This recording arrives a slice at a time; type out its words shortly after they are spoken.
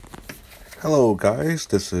Hello, guys.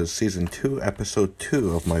 This is season 2, episode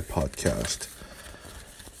 2 of my podcast.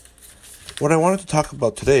 What I wanted to talk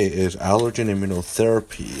about today is allergen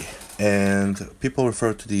immunotherapy, and people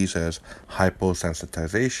refer to these as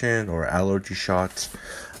hyposensitization or allergy shots.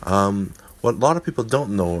 What a lot of people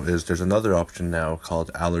don't know is there's another option now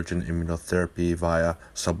called allergen immunotherapy via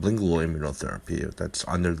sublingual immunotherapy. That's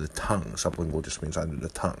under the tongue. Sublingual just means under the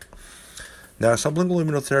tongue. Now, sublingual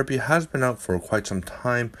immunotherapy has been out for quite some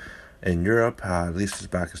time in Europe, at least as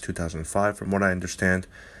back as 2005 from what I understand,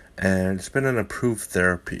 and it's been an approved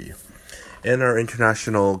therapy. In our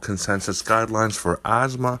international consensus guidelines for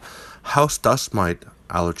asthma, house dust mite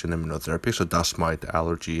allergen immunotherapy, so dust mite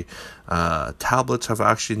allergy tablets have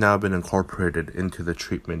actually now been incorporated into the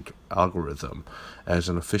treatment algorithm as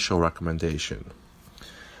an official recommendation.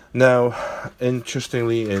 Now,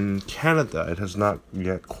 interestingly, in Canada, it has not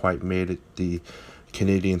yet quite made it the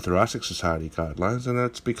Canadian Thoracic Society guidelines, and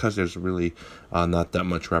that's because there's really not that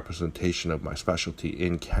much representation of my specialty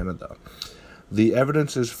in Canada. The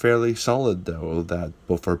evidence is fairly solid, though, that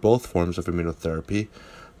for both forms of immunotherapy,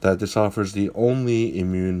 that this offers the only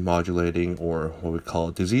immune modulating or what we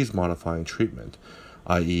call disease modifying treatment,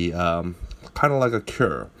 i.e. kind of like a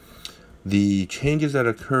cure. The changes that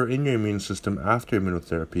occur in your immune system after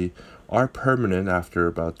immunotherapy are permanent after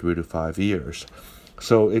about 3 to 5 years.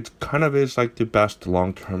 So it kind of is like the best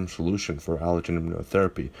long-term solution for allergen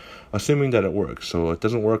immunotherapy, assuming that it works. So it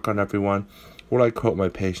doesn't work on everyone. What I quote my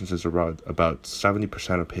patients is about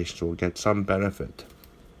 70% of patients will get some benefit.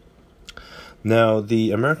 Now,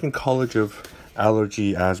 the American College of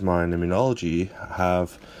Allergy, Asthma, and Immunology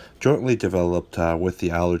have jointly developed with the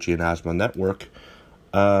Allergy and Asthma Network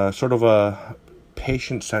sort of a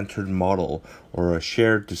patient-centered model, or a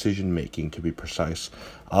shared decision-making, to be precise,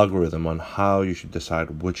 algorithm on how you should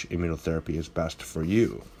decide which immunotherapy is best for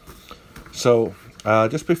you. So,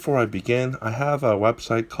 just before I begin, I have a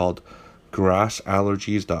website called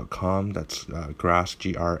grassallergies.com. That's grass,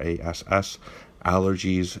 Grass,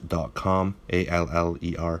 allergies.com,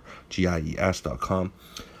 allergies.com.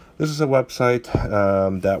 This is a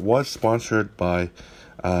website that was sponsored by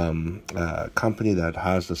a company that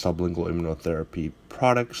has the sublingual immunotherapy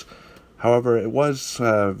products. However, it was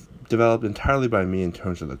developed entirely by me in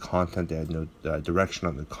terms of the content. They had no direction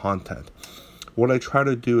on the content. What I try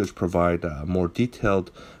to do is provide more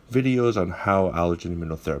detailed videos on how allergen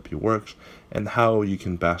immunotherapy works and how you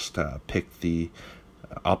can best pick the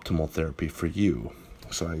optimal therapy for you.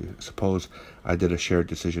 So I suppose I did a shared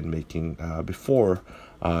decision making before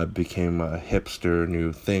it became a hipster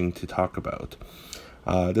new thing to talk about.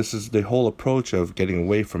 This is the whole approach of getting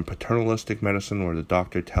away from paternalistic medicine, where the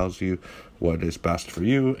doctor tells you what is best for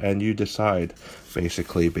you and you decide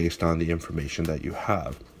basically based on the information that you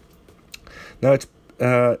have. Now,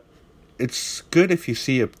 it's good if you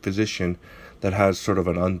see a physician that has sort of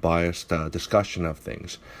an unbiased discussion of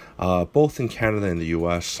things. Both in Canada and the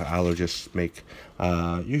U.S., allergists make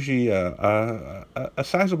usually a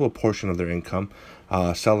sizable portion of their income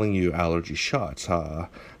selling you allergy shots.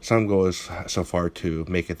 Some go so far to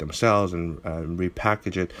make it themselves and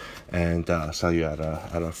repackage it and sell you at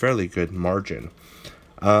a fairly good margin.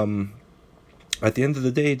 At the end of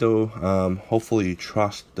the day, though, hopefully you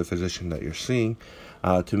trust the physician that you're seeing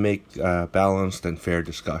to make balanced and fair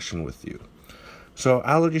discussion with you. So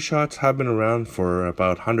allergy shots have been around for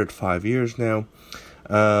about 105 years now.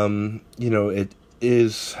 It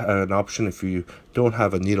is an option if you don't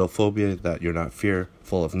have a needle phobia, that you're not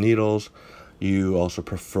fearful of needles. You also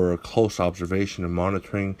prefer close observation and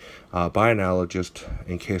monitoring by an allergist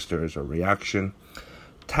in case there is a reaction.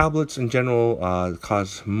 Tablets in general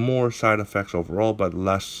cause more side effects overall, but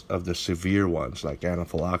less of the severe ones like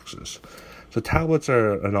anaphylaxis. So tablets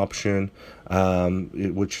are an option,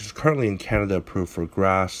 which is currently in Canada approved for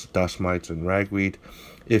grass, dust mites, and ragweed.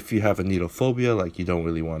 If you have a needle phobia, like you don't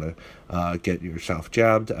really want to get yourself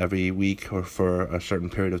jabbed every week or for a certain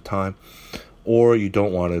period of time, or you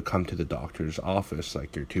don't want to come to the doctor's office,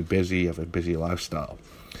 like you're too busy, you have a busy lifestyle.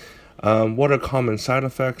 What are common side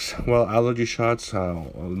effects? Well, allergy shots,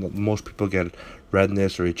 most people get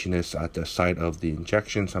redness or itchiness at the site of the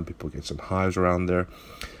injection. Some people get some hives around there.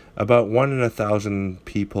 About 1 in 1,000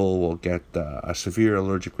 people will get a severe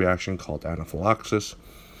allergic reaction called anaphylaxis.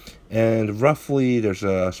 And roughly, there's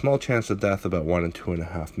a small chance of death, about 1 in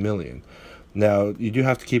 2.5 million. Now, you do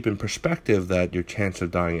have to keep in perspective that your chance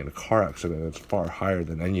of dying in a car accident is far higher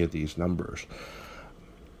than any of these numbers.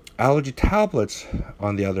 Allergy tablets,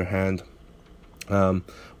 on the other hand,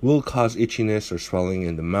 will cause itchiness or swelling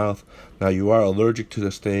in the mouth. Now, you are allergic to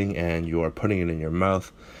this thing and you are putting it in your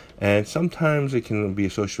mouth, and sometimes it can be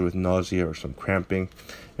associated with nausea or some cramping.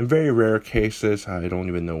 In very rare cases, I don't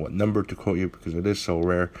even know what number to quote you because it is so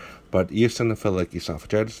rare, but eosinophilic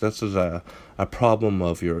esophagitis, this is a problem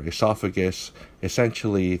of your esophagus,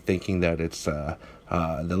 essentially thinking that it's the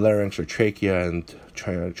larynx or trachea and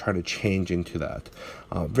try to change into that.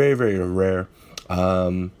 Very, very rare,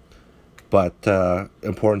 but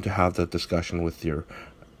important to have that discussion with your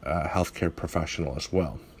healthcare professional as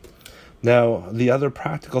well. Now, the other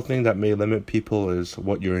practical thing that may limit people is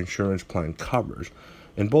what your insurance plan covers.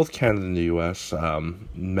 In both Canada and the U.S.,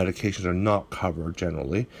 medications are not covered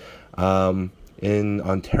generally. In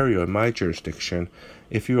Ontario, in my jurisdiction,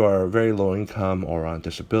 if you are very low income or on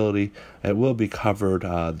disability, it will be covered,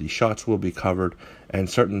 the shots will be covered, and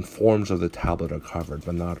certain forms of the tablet are covered,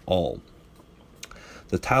 but not all.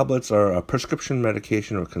 The tablets are a prescription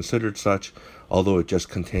medication or considered such, although it just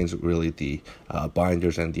contains really the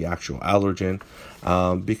binders and the actual allergen.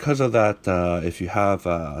 Because of that, if you have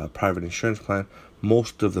a private insurance plan,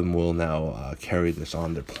 most of them will now carry this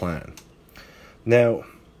on their plan. Now,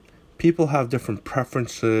 people have different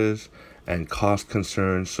preferences and cost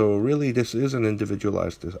concerns, so really this is an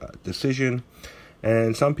individualized decision,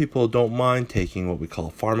 and some people don't mind taking what we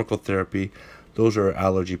call pharmacotherapy. Those are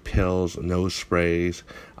allergy pills, nose sprays,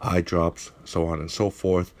 eye drops, so on and so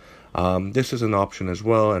forth. This is an option as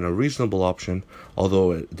well, and a reasonable option,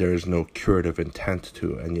 although there is no curative intent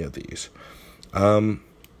to any of these.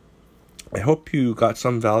 I hope you got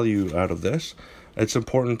some value out of this. It's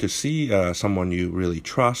important to see someone you really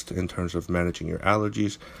trust in terms of managing your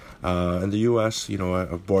allergies. In the U.S.,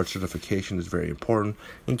 a board certification is very important.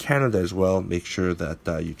 In Canada as well, make sure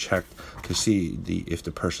that you check to see if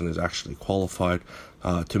the person is actually qualified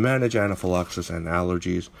to manage anaphylaxis and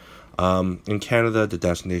allergies. In Canada, the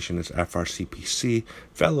designation is FRCPC,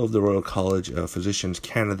 Fellow of the Royal College of Physicians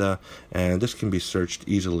Canada, and this can be searched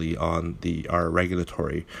easily on our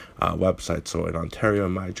regulatory website. So in Ontario,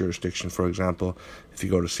 in my jurisdiction, for example, if you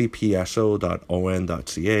go to cpso.on.ca,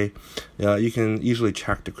 you can easily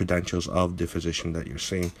check the credentials of the physician that you're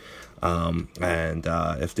seeing. And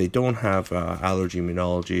if they don't have allergy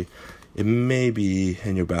immunology, it may be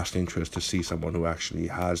in your best interest to see someone who actually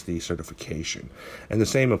has the certification. And the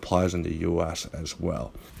same applies in the U.S. as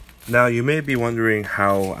well. Now, you may be wondering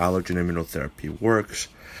how allergen immunotherapy works.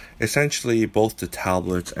 Essentially, both the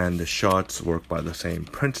tablets and the shots work by the same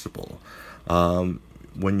principle. When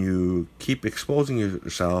you keep exposing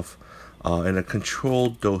yourself in a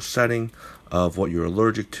controlled dose setting of what you're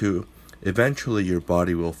allergic to, eventually your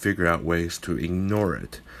body will figure out ways to ignore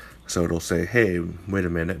it. So it'll say, hey, wait a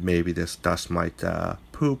minute, maybe this dust might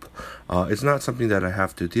poop. It's not something that I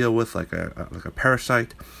have to deal with like a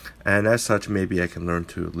parasite, and as such, maybe I can learn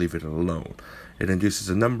to leave it alone. It induces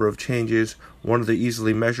a number of changes. One of the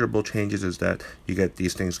easily measurable changes is that you get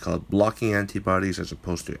these things called blocking antibodies as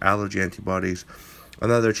opposed to allergy antibodies.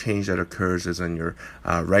 Another change that occurs is in your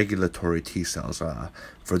regulatory T cells.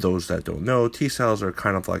 For those that don't know, T cells are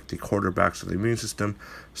kind of like the quarterbacks of the immune system.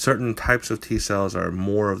 Certain types of T cells are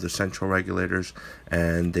more of the central regulators,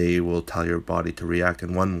 and they will tell your body to react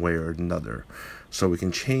in one way or another. So we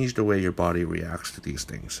can change the way your body reacts to these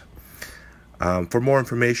things. For more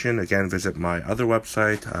information, again, visit my other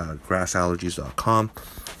website, grassallergies.com.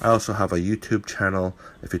 I also have a YouTube channel.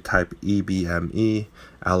 If you type EBME,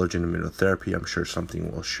 allergen immunotherapy, I'm sure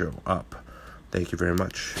something will show up. Thank you very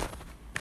much.